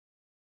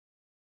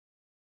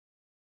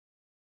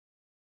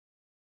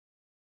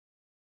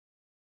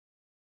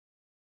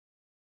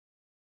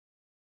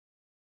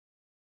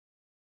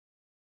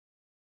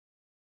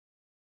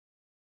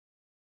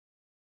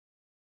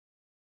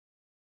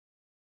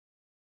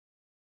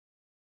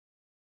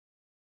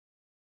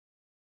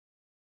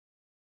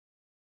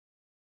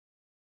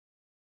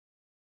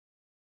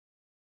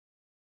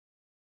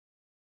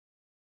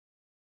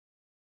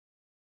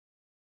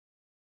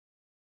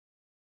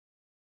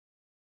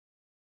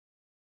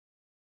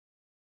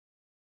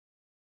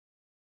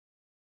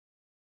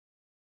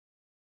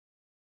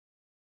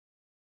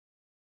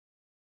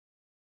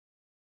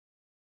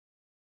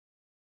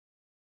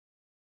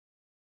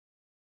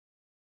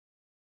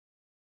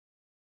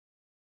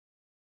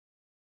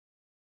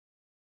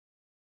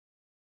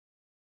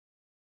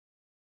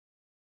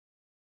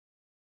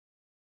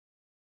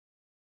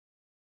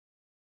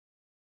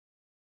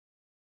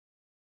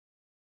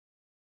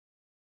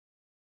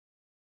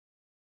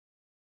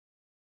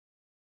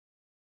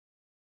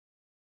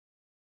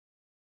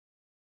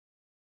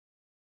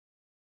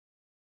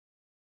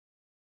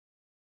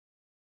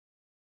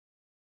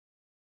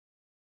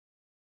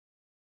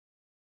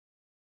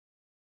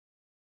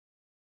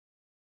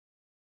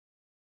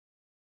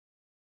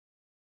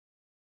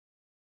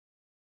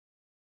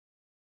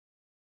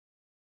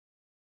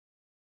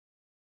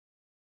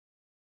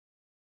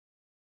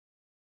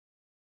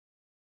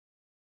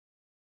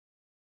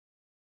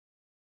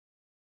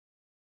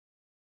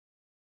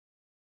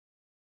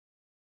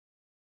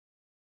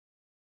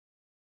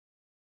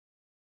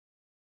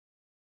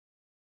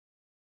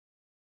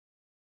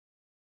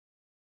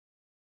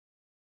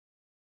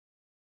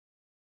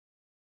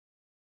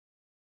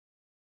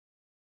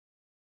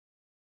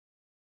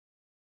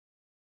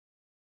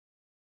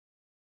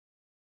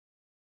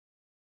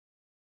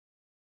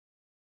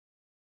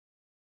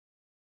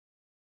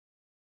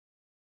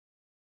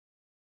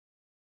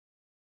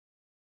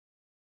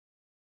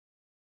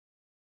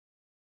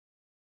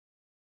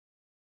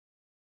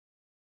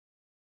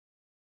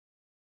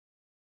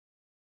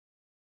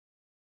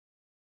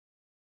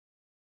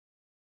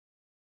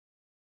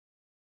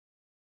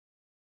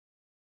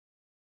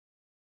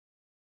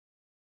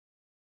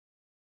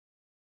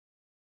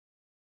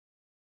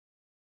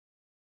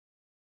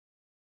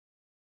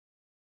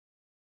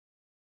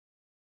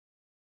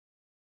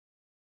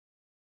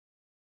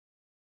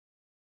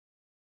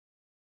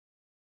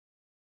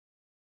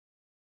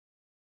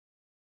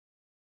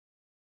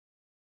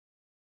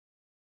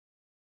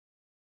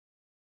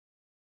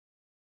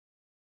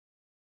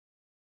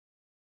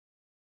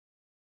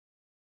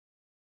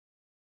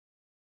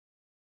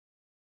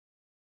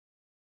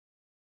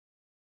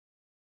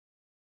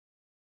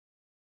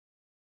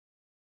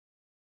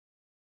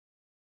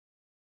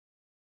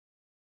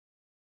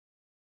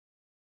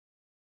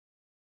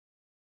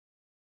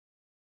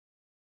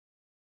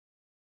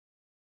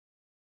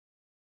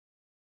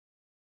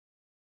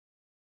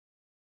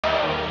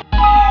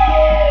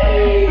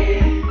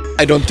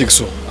I don't think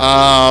so.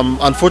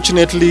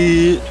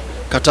 Unfortunately,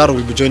 Qatar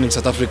will be joining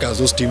South Africa as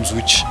those teams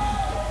which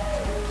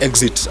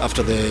exit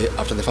after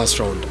the first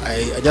round.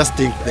 I just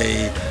think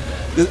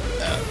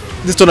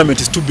this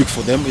tournament is too big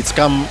for them. It's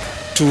come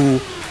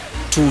too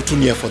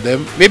near for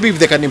them. Maybe if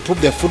they can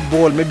improve their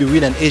football, maybe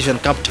win an Asian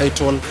Cup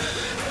title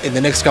in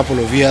the next couple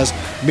of years,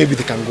 maybe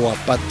they can go up.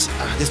 But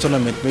this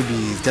tournament maybe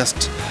is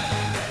just,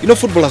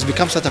 football has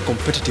become such a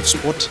competitive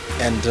sport,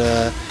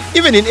 and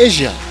even in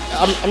Asia,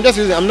 I'm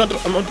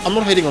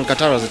not hating on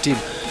Qatar as a team.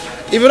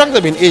 If you rank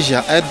them in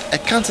Asia, I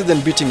can't see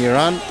them beating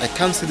Iran. I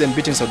can't see them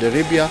beating Saudi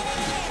Arabia.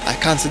 I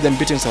can't see them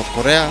beating South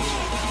Korea.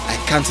 I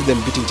can't see them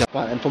beating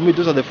Japan. And for me,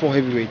 those are the four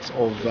heavyweights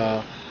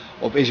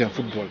of Asian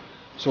football.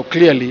 So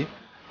clearly,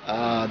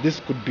 this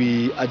could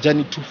be a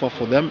journey too far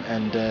for them,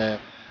 and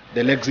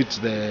they'll exit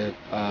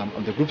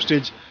on the group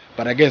stage.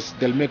 But I guess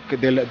they'll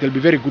be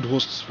very good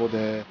hosts for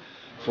the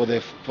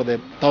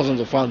thousands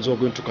of fans who are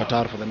going to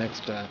Qatar for the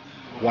next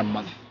 1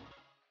 month.